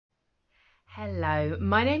Hello,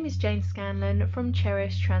 my name is Jane Scanlon from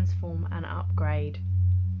Cherish, Transform and Upgrade.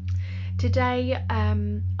 Today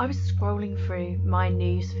I was scrolling through my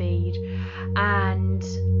newsfeed and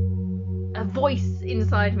a voice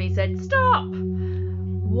inside me said, "Stop!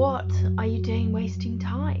 What are you doing wasting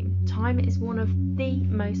time? Time is one of the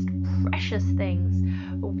most precious things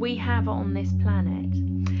we have on this planet.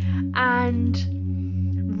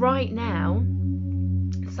 And right now,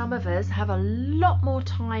 some of us have a lot more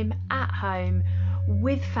time at home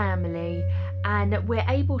with family, and we're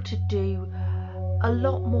able to do a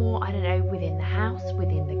lot more, I don't know, within the house,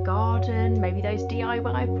 within the garden, maybe those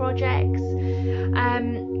DIY projects.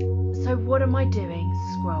 So what am I doing?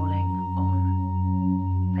 Scrolling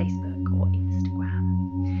on Facebook or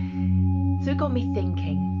Instagram. So it got me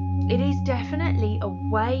thinking. It is definitely a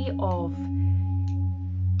way of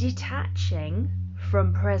detaching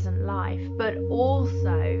from present life, but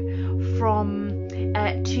also from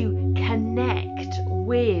to connect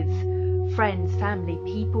with friends, family,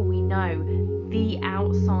 people we know, the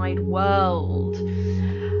outside world.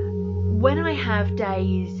 When I have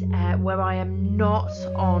days where I am not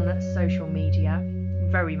on social media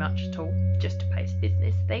very much at all, just to post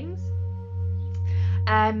business things,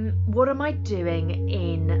 what am I doing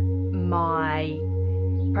in my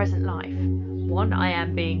present life? One, I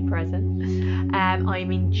am being present.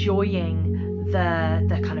 I'm enjoying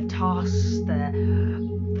the kind of tasks, the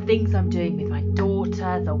things I'm doing with my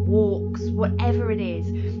daughter, the walks, whatever it is,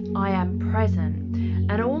 I am present.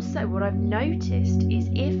 And also what I've noticed is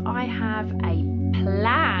if I have a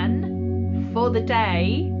plan for the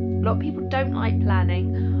day, a lot of people don't like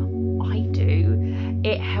planning, I do.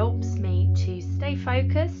 It helps me to stay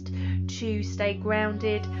focused, to stay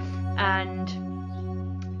grounded, and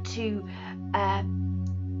to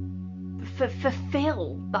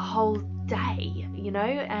fulfill the whole day, you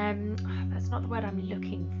know. That's not the word I'm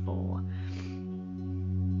looking for.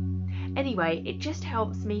 Anyway, it just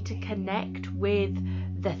helps me to connect with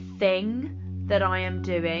the thing that I am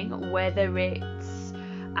doing, whether it's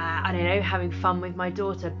I don't know, having fun with my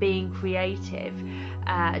daughter, being creative,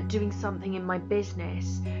 doing something in my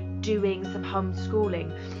business, doing some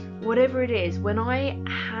homeschooling. Whatever it is, when I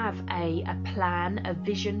have a plan, a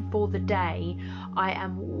vision for the day, I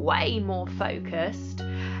am way more focused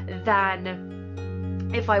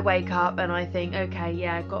than if I wake up and I think, okay,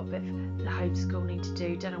 yeah, I've got a bit of homeschooling to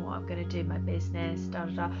do, don't know what I'm going to do in my business, da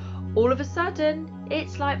da da. All of a sudden,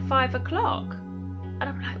 it's like 5 o'clock. And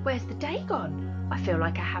I'm like, where's the day gone? I feel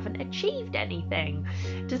like I haven't achieved anything.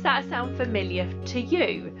 Does that sound familiar to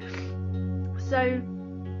you? So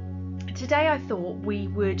today I thought we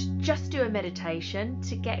would just do a meditation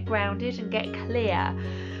to get grounded and get clear,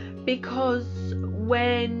 because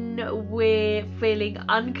when we're feeling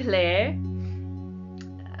unclear,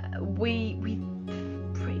 we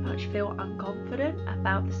pretty much feel unconfident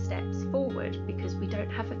about the steps forward because we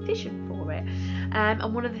don't have a vision for it. And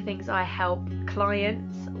one of the things I help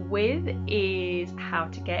clients with is how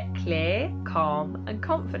to get clear, calm and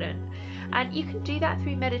confident. And you can do that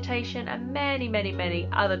through meditation and many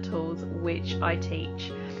other tools which I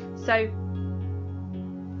teach. So,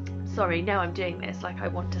 sorry, now I'm doing this like I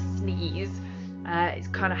want to sneeze. It's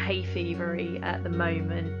kind of hay fevery at the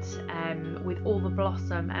moment, with all the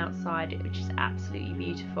blossom outside, which is absolutely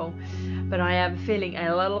beautiful. But I am feeling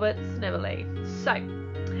a little bit snivelly. So,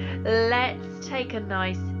 let's take a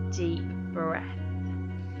nice deep breath.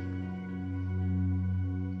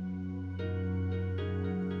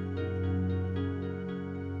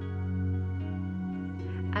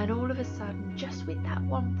 And all of a sudden, just with that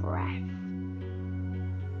one breath,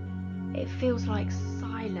 it feels like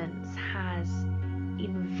silence has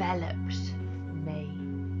enveloped me.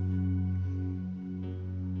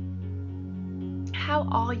 How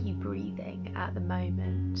are you breathing at the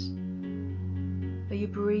moment? Are you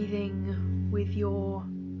breathing with your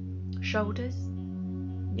shoulders,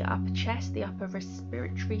 your upper chest, the upper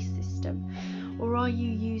respiratory system? Or are you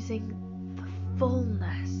using the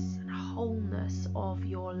fullness and wholeness of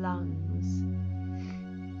your lungs?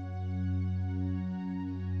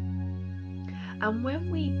 And when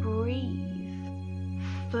we breathe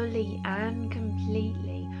fully and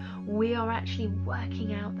completely, we are actually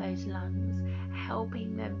working out those lungs,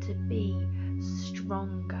 helping them to be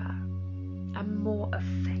stronger and more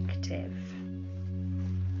effective.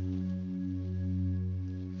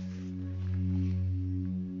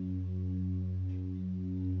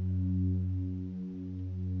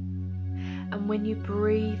 And when you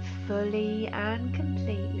breathe fully and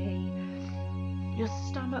completely, your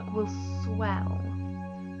stomach will swell.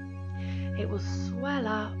 It will swell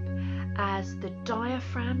up as the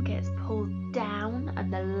diaphragm gets pulled down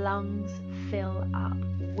and the lungs fill up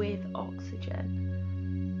with oxygen.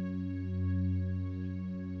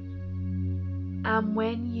 And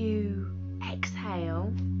when you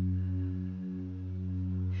exhale,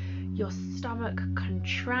 your stomach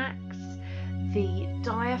contracts, the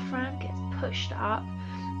diaphragm gets pushed up,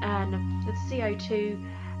 and the CO2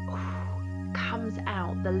 comes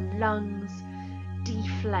out, the lungs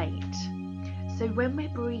deflate. So when we're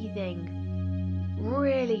breathing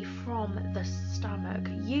really from the stomach,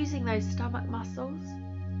 using those stomach muscles,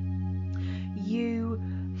 you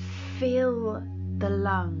fill the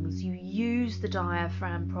lungs, you use the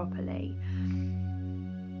diaphragm properly.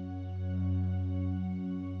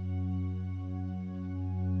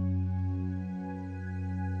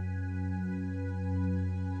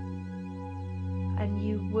 And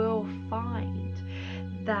you will find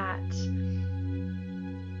that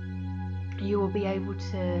you will be able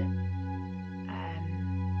to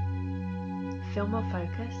feel more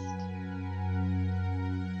focused.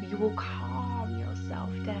 You will calm yourself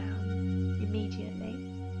down immediately,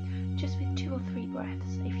 just with 2 or 3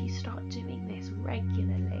 breaths if you start doing this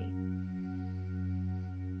regularly.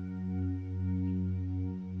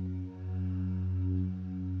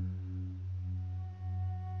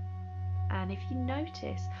 And if you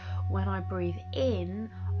notice, when I breathe in,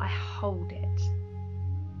 I hold it.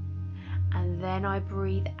 And then I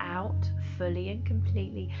breathe out fully and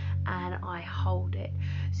completely, and I hold it.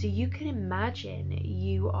 So you can imagine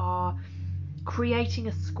you are creating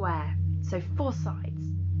a square. So 4 sides.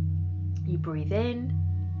 You breathe in,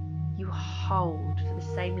 you hold for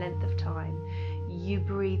the same length of time. You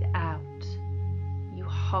breathe out, you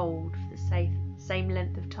hold for the same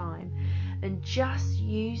length of time. And just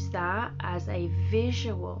use that as a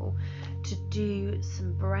visual to do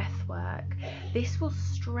some breath work. This will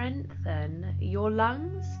strengthen your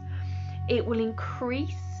lungs. It will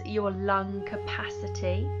increase your lung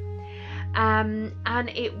capacity, and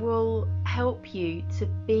it will help you to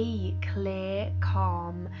be clear,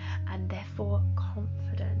 calm, and therefore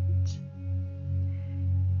confident.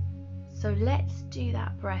 So let's do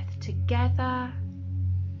that breath together.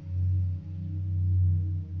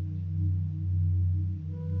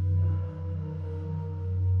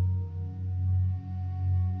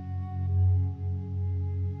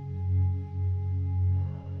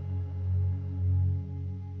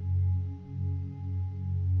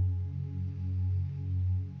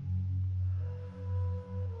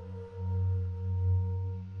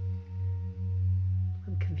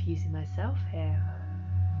 Confusing myself here,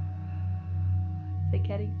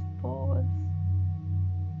 forgetting to pause.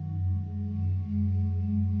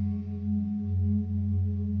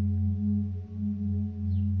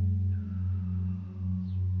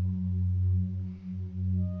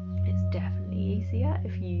 It's definitely easier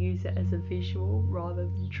if you use it as a visual rather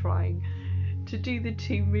than trying to do the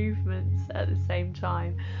 2 movements at the same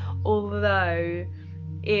time, although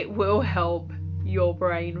it will help your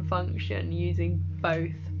brain function using both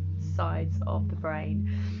sides of the brain.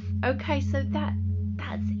 Okay, so that's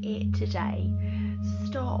it today.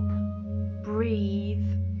 Stop, breathe,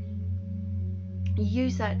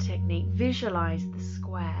 use that technique, visualize the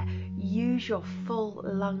square, use your full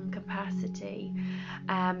lung capacity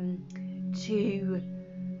to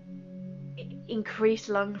increase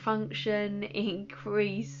lung function,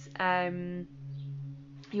 increase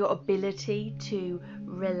your ability to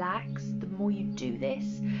relax. The more you do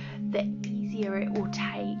this, the easier it will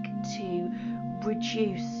take to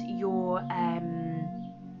reduce your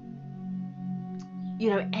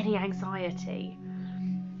any anxiety.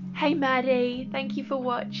 Hey Maddie, thank you for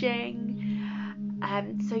watching.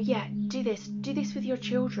 So yeah, do this with your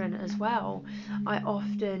children as well. I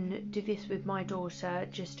often do this with my daughter,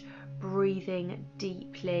 just breathing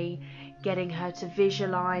deeply, getting her to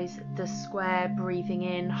visualize the square, breathing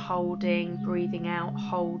in, holding, breathing out,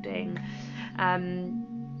 holding.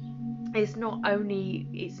 It's not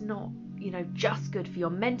just good for your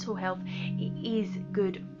mental health, it is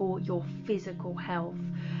good for your physical health.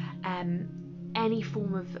 Any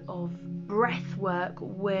form of breath work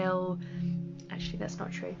will, actually that's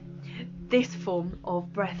not true, this form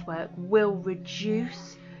of breath work will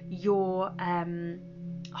reduce your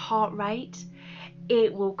heart rate,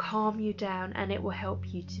 it will calm you down, and it will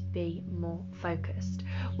help you to be more focused.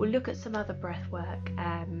 We'll look at some other breath work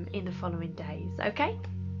in the following days. Okay,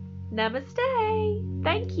 namaste,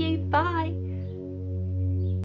 thank you, bye.